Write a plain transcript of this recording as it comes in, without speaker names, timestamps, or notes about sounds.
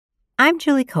I'm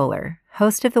Julie Kohler,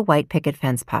 host of the White Picket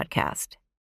Fence podcast.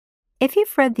 If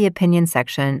you've read the opinion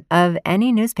section of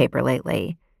any newspaper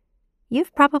lately,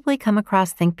 you've probably come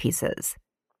across think pieces,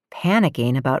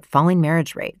 panicking about falling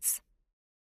marriage rates.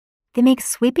 They make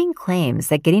sweeping claims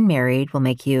that getting married will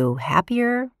make you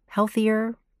happier,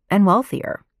 healthier, and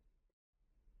wealthier.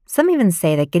 Some even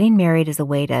say that getting married is a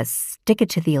way to stick it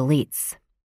to the elites.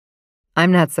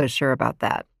 I'm not so sure about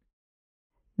that.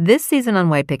 This season on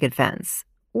White Picket Fence,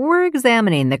 we're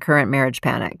examining the current marriage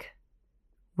panic.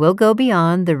 We'll go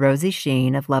beyond the rosy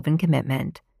sheen of love and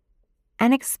commitment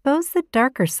and expose the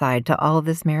darker side to all of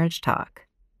this marriage talk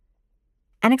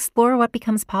and explore what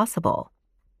becomes possible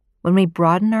when we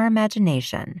broaden our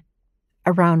imagination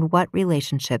around what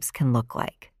relationships can look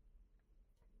like.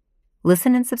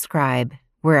 Listen and subscribe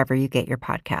wherever you get your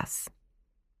podcasts.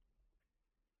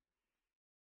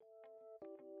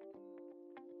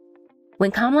 When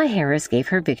Kamala Harris gave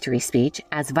her victory speech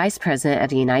as Vice President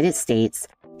of the United States,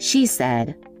 she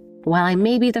said, "While I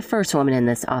may be the first woman in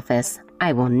this office,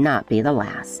 I will not be the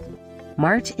last."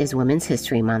 March is Women's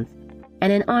History Month,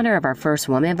 and in honor of our first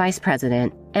woman vice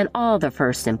president and all the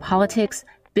first in politics,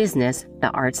 business,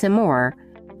 the arts, and more,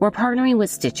 we're partnering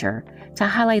with Stitcher to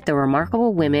highlight the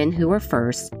remarkable women who were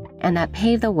first and that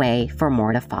paved the way for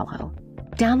more to follow.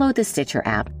 Download the Stitcher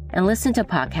app and listen to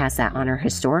podcasts that honor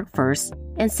historic firsts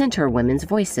and center women's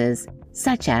voices,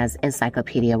 such as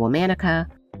Encyclopedia Womanica,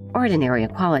 Ordinary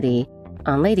Equality,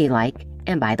 Unladylike,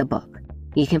 and By the Book.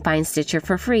 You can find Stitcher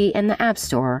for free in the App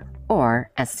Store or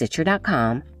at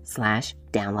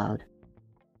Stitcher.com/download.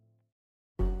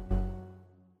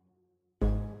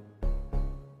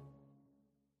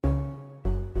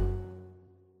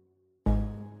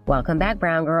 Welcome back,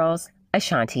 Brown Girls.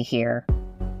 A'shanti here.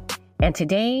 And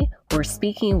today, we're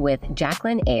speaking with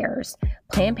Jacqueline Ayers,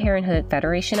 Planned Parenthood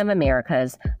Federation of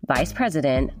America's Vice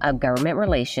President of Government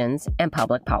Relations and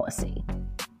Public Policy.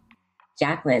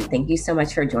 Jacqueline, thank you so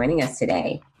much for joining us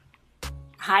today.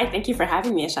 Hi, thank you for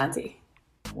having me, A'shanti.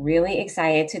 Really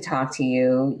excited to talk to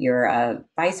you. You're a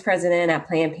Vice President at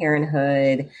Planned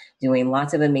Parenthood, doing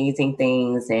lots of amazing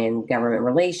things in government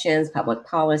relations, public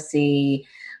policy.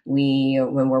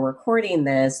 When we're recording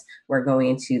this, we're going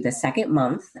into the second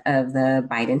month of the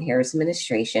Biden-Harris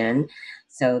administration.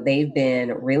 So they've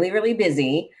been really, really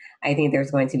busy. I think there's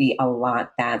going to be a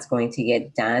lot that's going to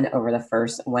get done over the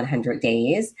first 100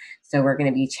 days. So we're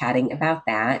going to be chatting about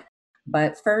that.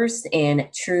 But first, in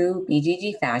true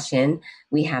BGG fashion,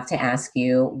 we have to ask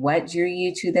you, what drew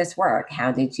you to this work?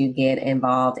 How did you get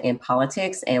involved in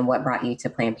politics, and what brought you to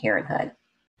Planned Parenthood?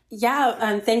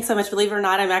 Yeah, thanks so much. Believe it or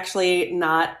not, I'm actually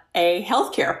not a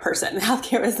healthcare person.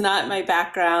 Healthcare is not my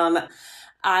background.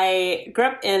 I grew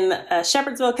up in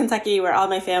Shepherdsville, Kentucky, where all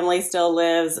my family still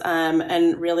lives,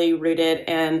 and really rooted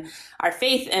in our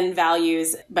faith and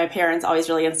values. My parents always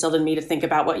really instilled in me to think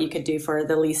about what you could do for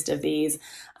the least of these.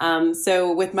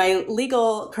 So with my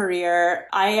legal career,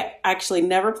 I actually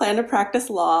never planned to practice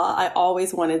law. I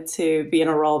always wanted to be in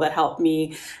a role that helped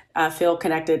me feel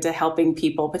connected to helping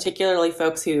people, particularly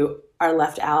folks who are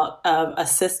left out of a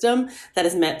system that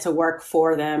is meant to work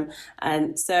for them.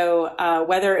 And so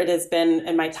whether it has been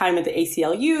in my time at the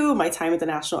ACLU, my time at the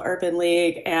National Urban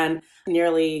League, and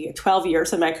nearly 12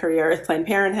 years of my career with Planned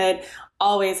Parenthood,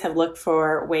 always have looked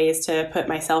for ways to put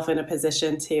myself in a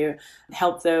position to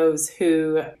help those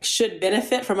who should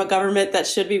benefit from a government that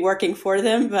should be working for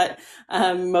them, but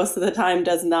most of the time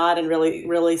does not, and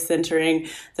really centering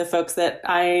the folks that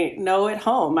I know at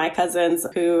home, my cousins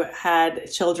who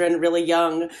had children really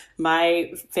young,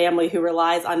 my family who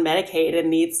relies on Medicaid and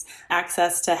needs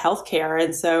access to healthcare.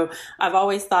 And so I've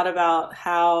always thought about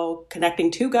how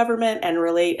connecting to government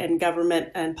and government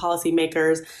and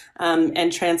policymakers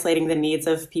and translating the needs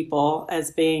of people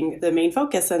as being the main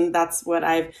focus. And that's what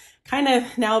I've kind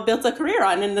of now built a career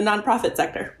on in the nonprofit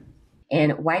sector.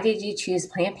 And why did you choose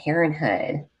Planned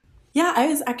Parenthood? Yeah, I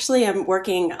was actually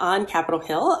working on Capitol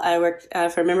Hill. I worked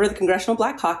for a member of the Congressional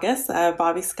Black Caucus,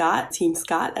 Bobby Scott, Team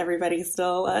Scott. Everybody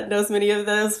still knows many of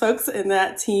those folks in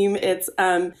that team. It's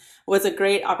was a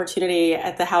great opportunity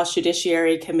at the House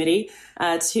Judiciary Committee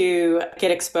to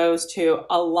get exposed to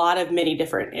a lot of many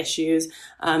different issues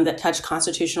that touch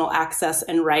constitutional access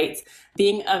and rights.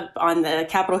 Being on the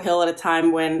Capitol Hill at a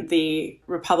time when the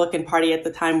Republican Party at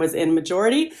the time was in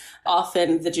majority,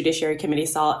 often the Judiciary Committee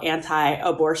saw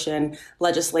anti-abortion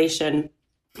legislation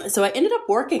So I ended up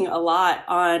working a lot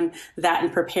on that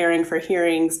and preparing for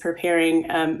hearings, preparing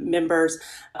members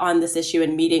on this issue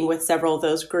and meeting with several of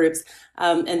those groups.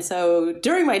 And so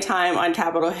during my time on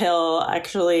Capitol Hill,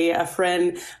 actually a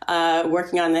friend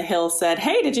working on the Hill said,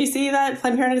 "Hey, did you see that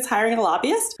Planned Parenthood is hiring a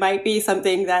lobbyist?" Might be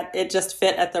something that it just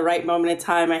fit at the right moment in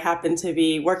time. I happened to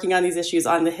be working on these issues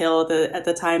on the Hill at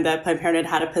the time that Planned Parenthood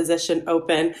had a position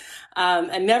open.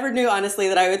 And never knew, honestly,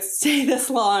 that I would stay this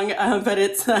long, but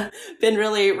it's been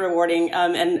really rewarding.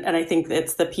 And I think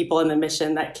it's the people and the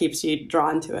mission that keeps you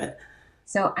drawn to it.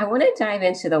 So I want to dive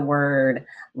into the word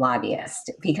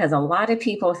lobbyist, because a lot of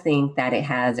people think that it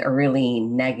has a really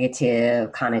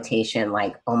negative connotation,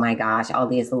 like, oh my gosh, all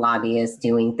these lobbyists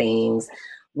doing things.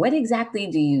 What exactly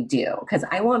do you do? Because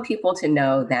I want people to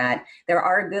know that there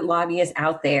are good lobbyists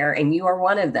out there and you are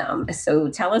one of them. So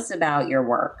tell us about your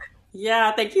work.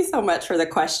 Yeah, thank you so much for the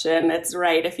question. It's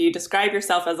right. If you describe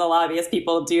yourself as a lobbyist,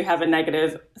 people do have a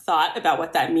negative thought about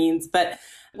what that means. But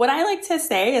what I like to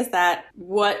say is that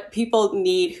what people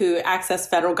need who access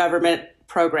federal government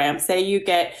programs, say you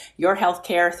get your health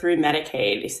care through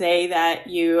Medicaid, say that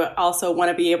you also want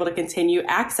to be able to continue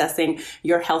accessing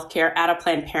your health care at a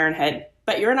Planned Parenthood,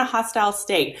 but you're in a hostile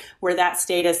state where that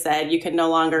state has said you can no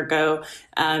longer go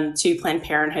to Planned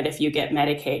Parenthood if you get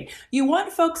Medicaid. You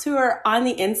want folks who are on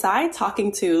the inside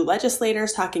talking to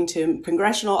legislators, talking to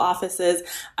congressional offices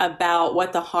about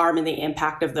what the harm and the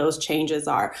impact of those changes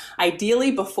are.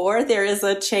 Ideally, before there is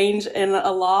a change in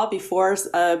a law, before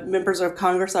members of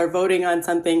Congress are voting on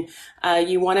something,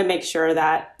 you want to make sure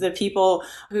that the people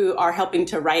who are helping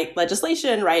to write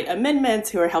legislation, write amendments,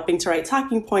 who are helping to write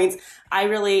talking points, I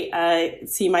really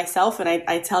see myself, and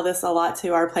I tell this a lot to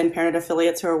our Planned Parenthood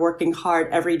affiliates who are working hard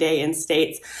every day in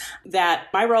states, that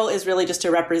my role is really just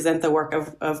to represent the work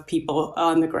of people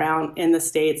on the ground in the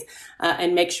states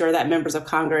and make sure that members of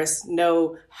Congress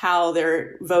know how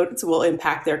their votes will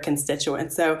impact their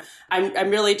constituents. So I'm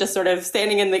really just sort of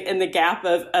standing in the gap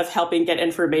of helping get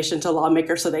information to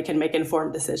lawmakers so they can make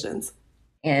informed decisions.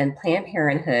 And Planned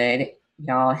Parenthood,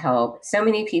 y'all help so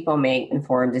many people make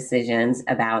informed decisions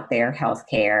about their health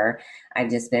care.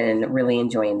 I've just been really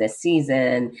enjoying this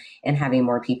season and having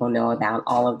more people know about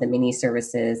all of the many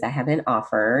services that have been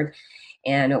offered.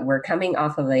 And we're coming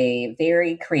off of a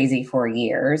very crazy 4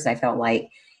 years. I felt like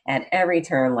at every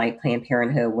turn, like Planned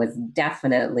Parenthood was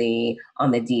definitely on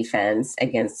the defense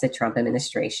against the Trump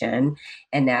administration.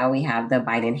 And now we have the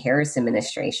Biden-Harris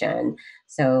administration.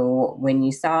 So when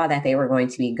you saw that they were going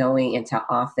to be going into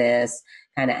office,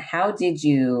 kind of how did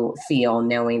you feel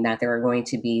knowing that there were going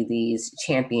to be these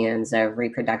champions of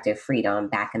reproductive freedom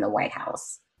back in the White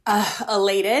House?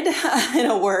 Elated, in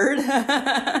a word.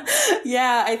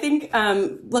 Yeah, I think,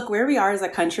 look, where we are as a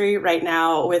country right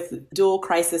now with dual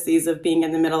crises of being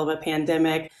in the middle of a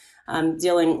pandemic,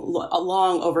 dealing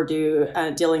long overdue,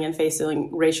 dealing and facing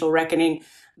racial reckoning.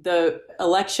 The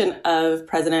election of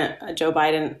President Joe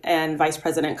Biden and Vice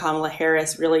President Kamala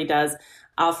Harris really does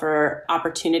offer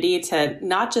opportunity to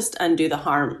not just undo the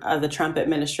harm of the Trump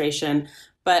administration,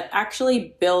 but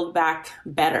actually build back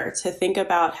better, to think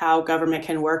about how government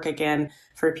can work again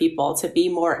for people, to be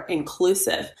more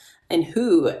inclusive in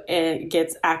who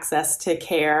gets access to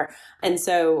care. And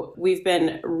so we've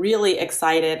been really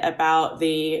excited about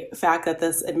the fact that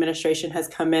this administration has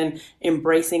come in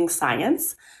embracing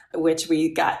science, which we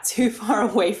got too far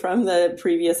away from the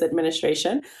previous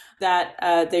administration, that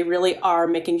they really are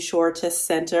making sure to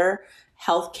center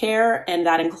healthcare, and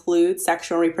that includes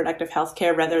sexual and reproductive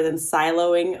healthcare rather than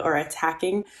siloing or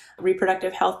attacking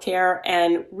reproductive healthcare.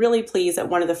 And really pleased that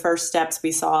one of the first steps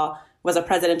we saw was a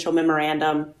presidential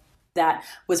memorandum that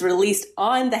was released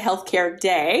on the healthcare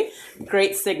day.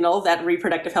 Great signal that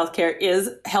reproductive healthcare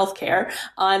is healthcare.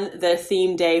 On the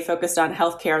theme day focused on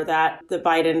healthcare, that the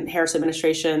Biden-Harris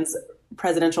administration's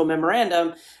presidential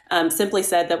memorandum simply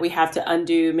said that we have to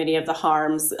undo many of the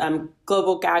harms,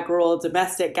 global gag rule,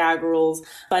 domestic gag rules,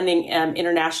 funding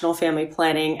international family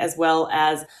planning, as well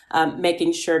as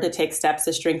making sure to take steps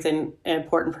to strengthen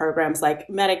important programs like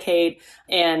Medicaid,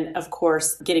 and of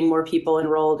course, getting more people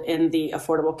enrolled in the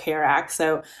Affordable Care Act.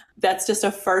 So that's just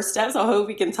a first step. So I hope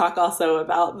we can talk also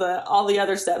about all the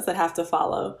other steps that have to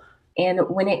follow. And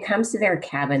when it comes to their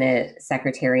cabinet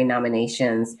secretary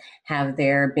nominations, have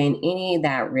there been any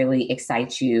that really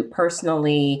excite you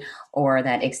personally, or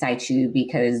that excite you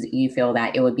because you feel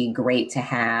that it would be great to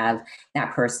have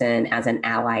that person as an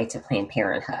ally to Planned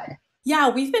Parenthood? Yeah,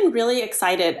 we've been really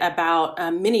excited about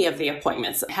many of the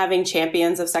appointments, having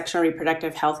champions of sexual and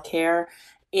reproductive health care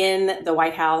in the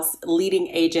White House, leading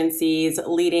agencies,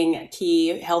 leading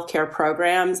key healthcare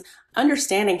programs,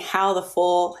 understanding how the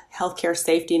full healthcare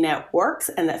safety net works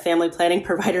and that family planning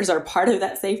providers are part of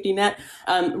that safety net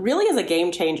really is a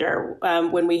game changer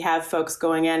when we have folks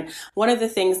going in. One of the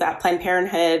things that Planned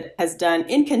Parenthood has done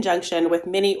in conjunction with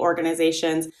many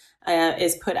organizations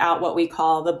is put out what we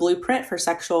call the Blueprint for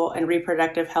Sexual and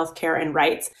Reproductive Health Care and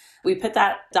Rights. We put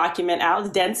that document out, a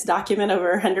dense document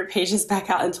over 100 pages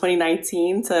back out in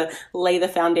 2019 to lay the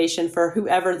foundation for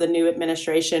whoever the new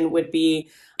administration would be.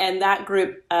 And that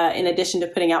group, in addition to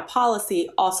putting out policy,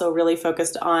 also really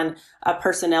focused on a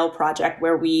personnel project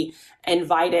where we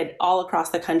invited all across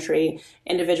the country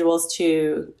individuals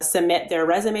to submit their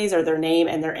resumes or their name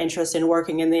and their interest in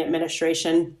working in the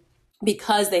administration,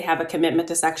 because they have a commitment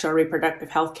to sexual and reproductive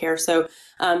health care. So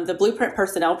the Blueprint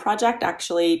Personnel Project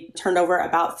actually turned over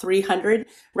about 300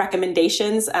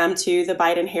 recommendations to the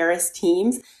Biden-Harris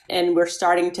teams. And we're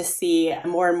starting to see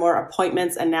more and more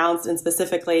appointments announced. And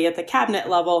specifically at the cabinet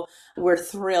level, we're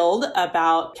thrilled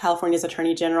about California's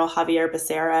Attorney General Javier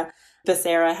Becerra.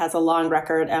 Becerra has a long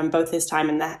record, both his time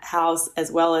in the House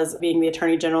as well as being the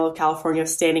Attorney General of California,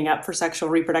 standing up for sexual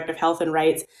and reproductive health and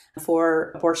rights,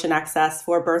 for abortion access,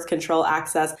 for birth control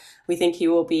access. We think he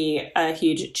will be a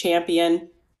huge champion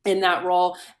in that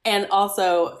role, and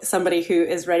also somebody who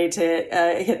is ready to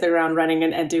hit the ground running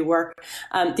and do work.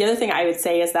 The other thing I would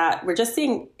say is that we're just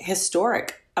seeing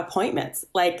historic appointments.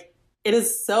 Like, it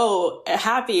is so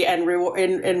happy and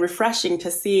refreshing to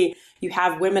see you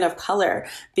have women of color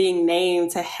being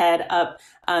named to head up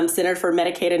Center for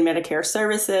Medicaid and Medicare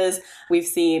Services. We've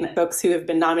seen folks who have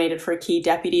been nominated for key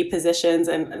deputy positions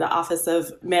in the Office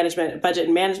of Management, Budget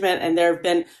and Management. And there have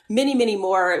been many, many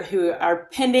more who are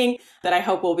pending that I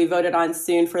hope will be voted on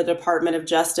soon for the Department of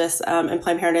Justice. And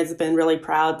Planned Parenthood has been really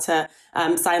proud to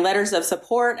sign letters of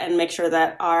support and make sure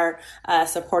that our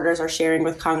supporters are sharing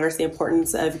with Congress the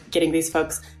importance of getting these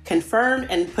folks confirmed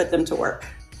and put them to work.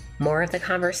 More of the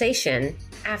conversation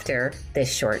after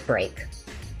this short break.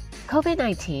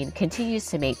 COVID-19 continues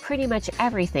to make pretty much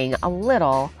everything a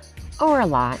little or a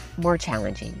lot more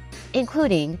challenging,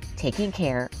 including taking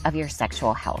care of your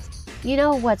sexual health. You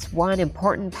know what's one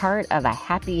important part of a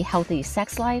happy, healthy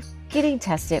sex life? Getting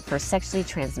tested for sexually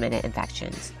transmitted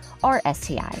infections, or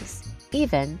STIs,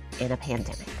 even in a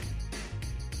pandemic.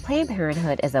 Planned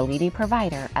Parenthood is a leading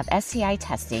provider of STI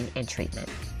testing and treatment.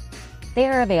 They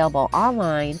are available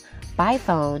online, by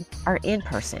phone, or in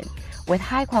person, with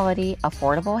high-quality,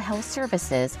 affordable health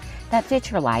services that fit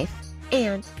your life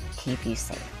and keep you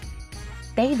safe.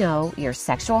 They know your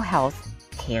sexual health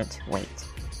can't wait.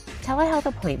 Telehealth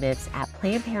appointments at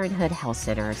Planned Parenthood health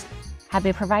centers have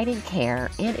been providing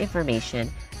care and information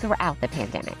throughout the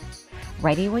pandemic,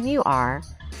 ready when you are,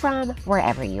 from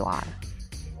wherever you are.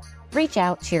 Reach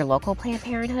out to your local Planned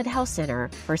Parenthood health center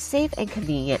for safe and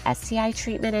convenient STI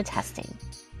treatment and testing,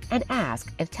 and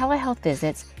ask if telehealth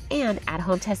visits and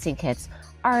at-home testing kits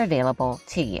are available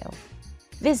to you.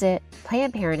 Visit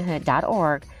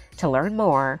PlannedParenthood.org to learn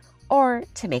more or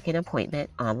to make an appointment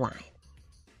online.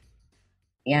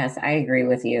 Yes, I agree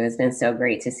with you. It's been so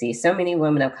great to see so many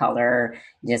women of color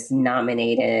just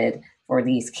nominated for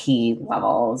these key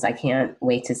levels. I can't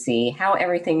wait to see how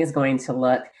everything is going to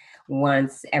look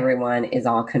once everyone is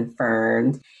all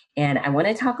confirmed. And I want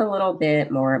to talk a little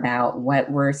bit more about what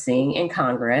we're seeing in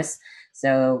Congress.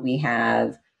 So we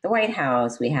have the White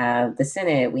House, we have the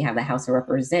Senate, we have the House of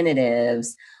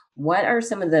Representatives. What are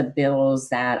some of the bills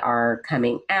that are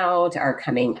coming out, are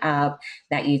coming up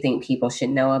that you think people should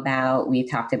know about? We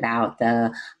talked about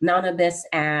the Non-Abyss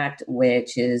Act,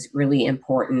 which is really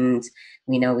important.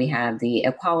 We know we have the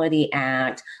Equality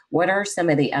Act. What are some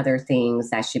of the other things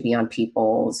that should be on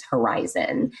people's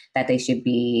horizon that they should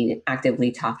be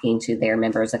actively talking to their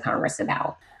members of Congress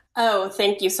about? Oh,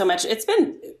 thank you so much. It's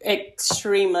been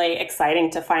extremely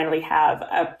exciting to finally have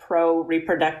a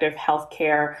pro-reproductive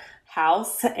healthcare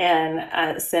House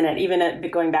and Senate, even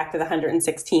going back to the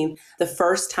 116th, the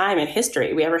first time in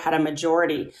history we ever had a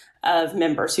majority of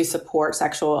members who support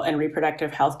sexual and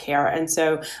reproductive health care. And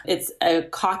so it's a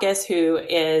caucus who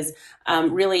is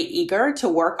really eager to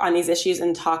work on these issues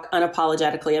and talk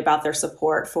unapologetically about their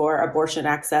support for abortion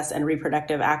access and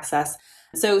reproductive access.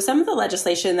 So some of the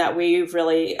legislation that we've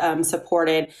really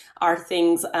supported are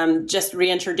things, just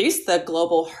reintroduced the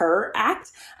Global HER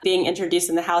Act being introduced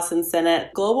in the House and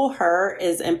Senate. Global HER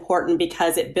is important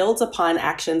because it builds upon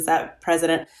actions that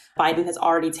President Biden has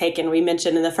already taken. We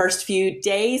mentioned in the first few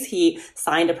days, he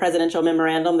signed a presidential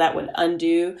memorandum that would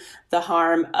undo the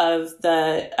harm of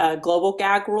the global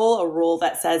gag rule, a rule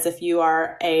that says if you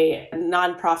are a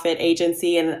nonprofit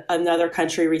agency in another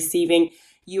country receiving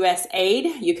U.S. aid.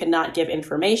 You cannot give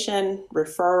information,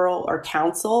 referral, or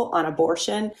counsel on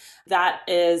abortion. That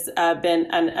has been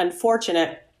an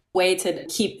unfortunate way to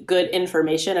keep good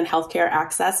information and healthcare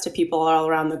access to people all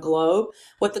around the globe.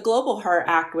 What the Global HER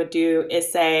Act would do is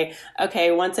say,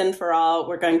 okay, once and for all,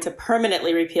 we're going to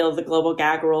permanently repeal the global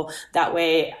gag rule. That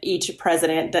way, each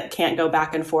president that can't go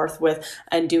back and forth with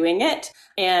undoing it.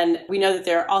 And we know that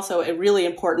there are also really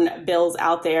important bills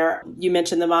out there. You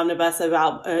mentioned the Omnibus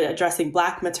about addressing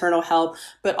Black maternal health,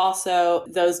 but also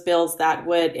those bills that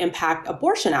would impact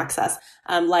abortion access,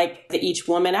 like the Each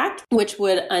Woman Act, which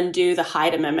would undo the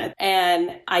Hyde Amendment.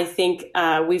 And I think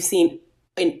we've seen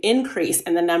an increase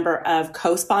in the number of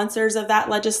co-sponsors of that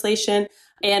legislation.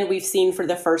 And we've seen for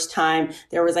the first time,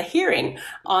 there was a hearing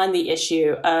on the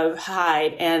issue of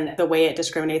Hyde and the way it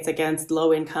discriminates against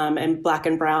low income and Black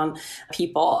and brown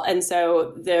people. And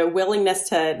so the willingness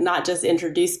to not just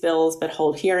introduce bills, but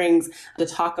hold hearings to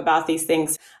talk about these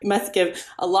things must give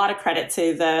a lot of credit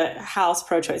to the House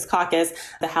Pro-Choice Caucus,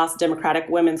 the House Democratic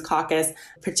Women's Caucus,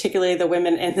 particularly the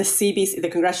women in the CBC, the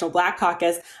Congressional Black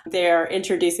Caucus. They're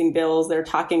introducing bills. They're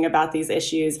talking about these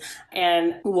issues.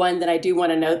 And one that I do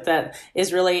want to note that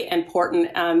is really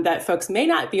important that folks may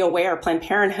not be aware Planned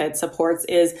Parenthood supports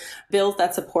is bills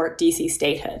that support DC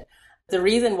statehood. The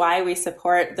reason why we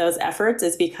support those efforts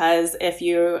is because if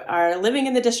you are living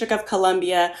in the District of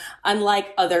Columbia,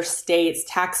 unlike other states,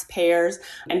 taxpayers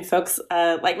and folks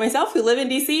like myself who live in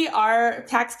DC are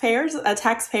taxpayers.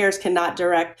 Taxpayers cannot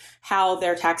direct how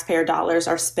their taxpayer dollars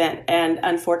are spent and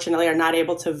unfortunately are not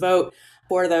able to vote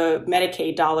for the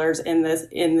Medicaid dollars in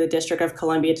the District of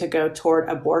Columbia to go toward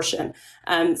abortion.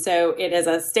 So it is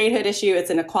a statehood issue, it's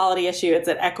an equality issue, it's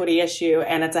an equity issue,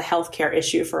 and it's a healthcare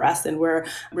issue for us. And we're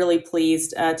really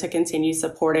pleased to continue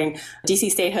supporting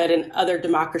DC statehood and other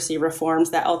democracy reforms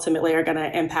that ultimately are going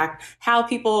to impact how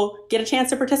people get a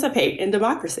chance to participate in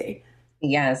democracy.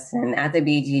 Yes. And at the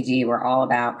BGG, we're all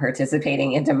about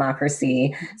participating in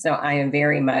democracy. So I am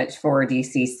very much for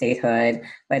DC statehood,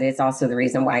 but it's also the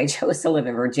reason why I chose to live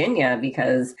in Virginia,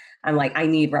 because I'm like, I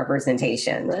need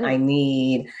representation. Right. I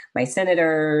need my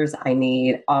senators. I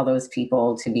need all those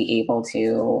people to be able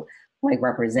to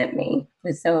represent me.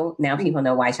 So now people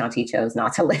know why A'shanti chose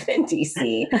not to live in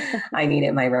DC. I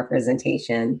needed my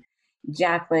representation.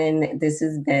 Jacqueline, this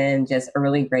has been just a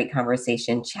really great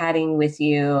conversation chatting with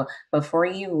you. Before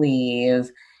you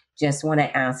leave, just want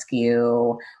to ask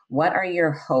you, what are your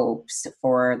hopes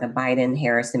for the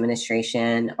Biden-Harris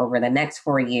administration over the next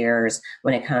 4 years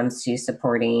when it comes to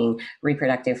supporting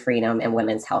reproductive freedom and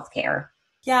women's health care?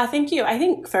 Yeah, thank you. I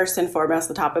think first and foremost,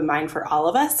 the top of mind for all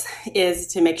of us is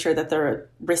to make sure that the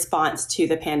response to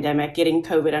the pandemic, getting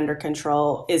COVID under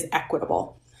control, is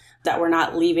equitable, that we're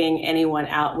not leaving anyone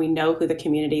out. We know who the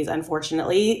communities,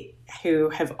 unfortunately, who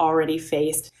have already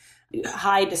faced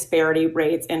high disparity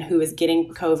rates and who is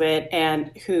getting COVID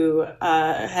and who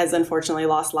has unfortunately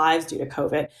lost lives due to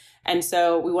COVID. And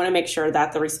so we want to make sure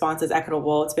that the response is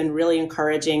equitable. It's been really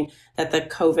encouraging that the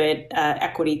COVID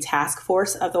equity task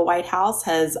force of the White House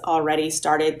has already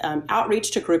started outreach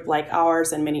to groups like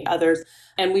ours and many others.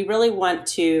 And we really want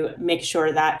to make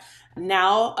sure that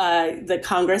now the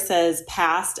Congress has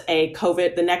passed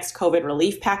the next COVID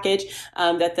relief package,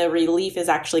 that the relief is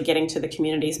actually getting to the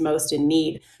communities most in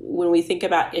need. When we think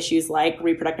about issues like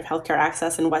reproductive health care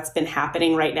access and what's been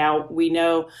happening right now, we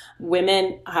know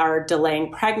women are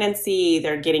delaying pregnancy,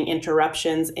 they're getting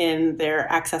interruptions in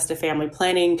their access to family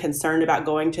planning, concerned about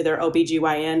going to their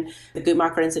OBGYN. The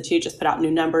Guttmacher Institute just put out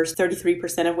new numbers.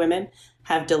 33% of women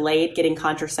have delayed getting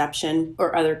contraception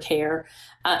or other care.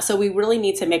 So we really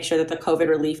need to make sure that the COVID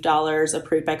relief dollars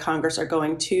approved by Congress are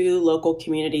going to local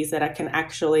communities that can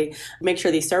actually make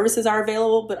sure these services are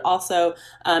available, but also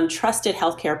trusted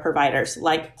healthcare providers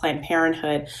like Planned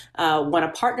Parenthood want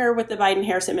to partner with the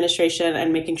Biden-Harris administration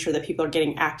and making sure that people are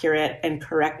getting accurate and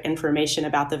correct information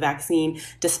about the vaccine,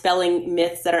 dispelling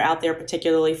myths that are out there,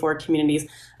 particularly for communities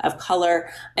of color.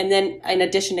 And then in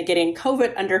addition to getting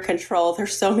COVID under control,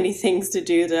 there's so many things to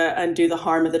do to undo the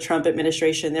harm of the Trump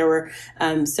administration. There were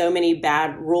so many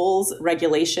bad rules,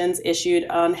 regulations issued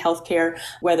on healthcare,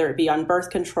 whether it be on birth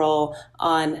control,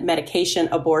 on medication,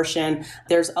 abortion.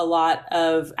 There's a lot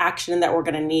of action that we're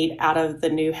going to need out of the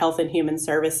new Health and Human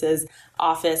Services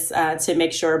office to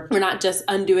make sure we're not just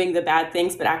undoing the bad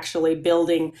things, but actually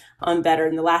building on better.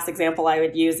 And the last example I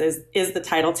would use is the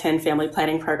Title X Family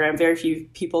Planning Program. Very few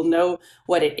people know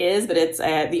what it is, but it's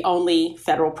the only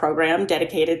federal program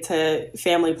dedicated to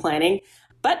family planning.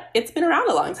 But it's been around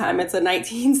a long time. It's a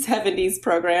 1970s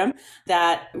program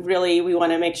that really we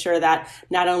want to make sure that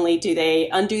not only do they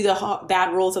undo the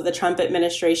bad rules of the Trump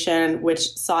administration,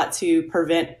 which sought to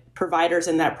prevent providers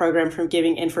in that program from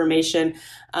giving information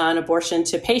on abortion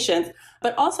to patients.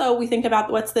 But also we think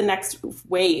about what's the next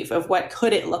wave of what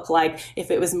could it look like if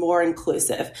it was more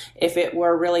inclusive, if it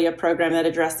were really a program that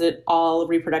addressed all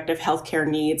reproductive healthcare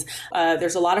needs.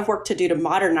 There's a lot of work to do to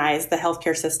modernize the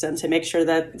healthcare system to make sure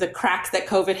that the cracks that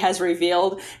COVID has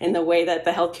revealed in the way that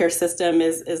the healthcare system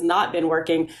is not been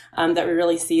working, that we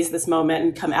really seize this moment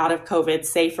and come out of COVID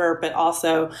safer, but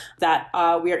also that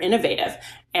we are innovative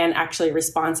and actually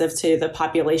responsive to the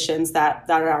populations that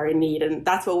are in need. And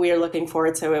that's what we are looking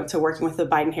forward to working with the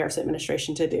Biden-Harris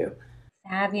administration to do.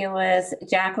 Fabulous.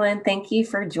 Jacqueline, thank you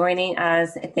for joining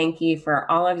us. Thank you for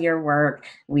all of your work.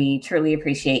 We truly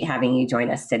appreciate having you join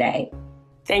us today.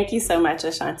 Thank you so much,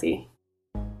 A'shanti.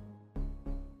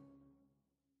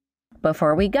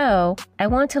 Before we go, I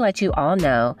want to let you all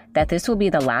know that this will be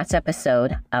the last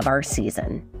episode of our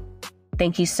season.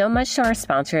 Thank you so much to our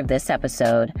sponsor of this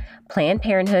episode, Planned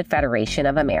Parenthood Federation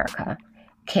of America.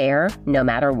 Care no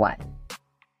matter what.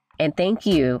 And thank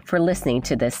you for listening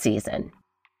to this season.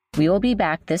 We will be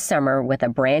back this summer with a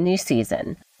brand new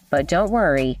season, but don't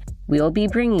worry, we will be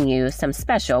bringing you some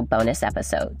special bonus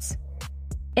episodes.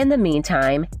 In the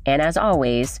meantime, and as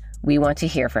always, we want to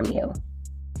hear from you.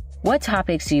 What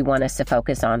topics do you want us to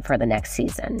focus on for the next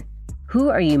season? Who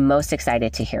are you most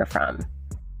excited to hear from?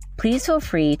 Please feel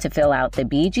free to fill out the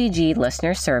BGG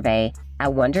listener survey at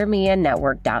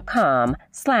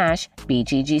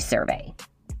wondermedianetwork.com/BGG survey.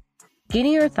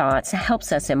 Getting your thoughts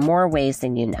helps us in more ways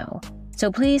than you know,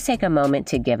 so please take a moment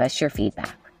to give us your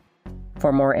feedback.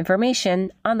 For more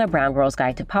information on the Brown Girls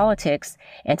Guide to Politics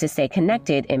and to stay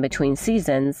connected in between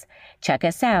seasons, check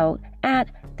us out at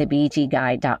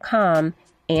thebgguide.com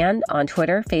and on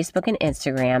Twitter, Facebook, and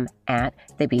Instagram at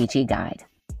thebgguide.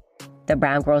 The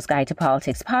Brown Girls Guide to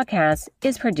Politics podcast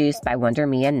is produced by Wonder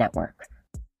Media Network.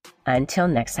 Until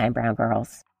next time, Brown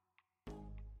Girls.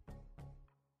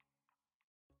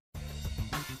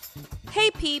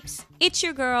 Hey peeps, it's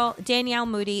your girl, Danielle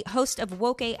Moody, host of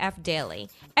Woke AF Daily.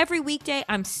 Every weekday,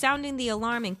 I'm sounding the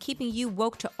alarm and keeping you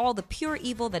woke to all the pure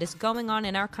evil that is going on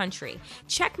in our country.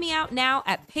 Check me out now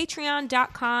at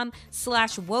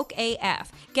patreon.com/wokeaf.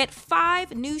 Get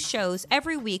 5 new shows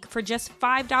every week for just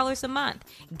 $5 a month.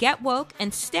 Get woke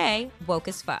and stay woke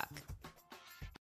as fuck.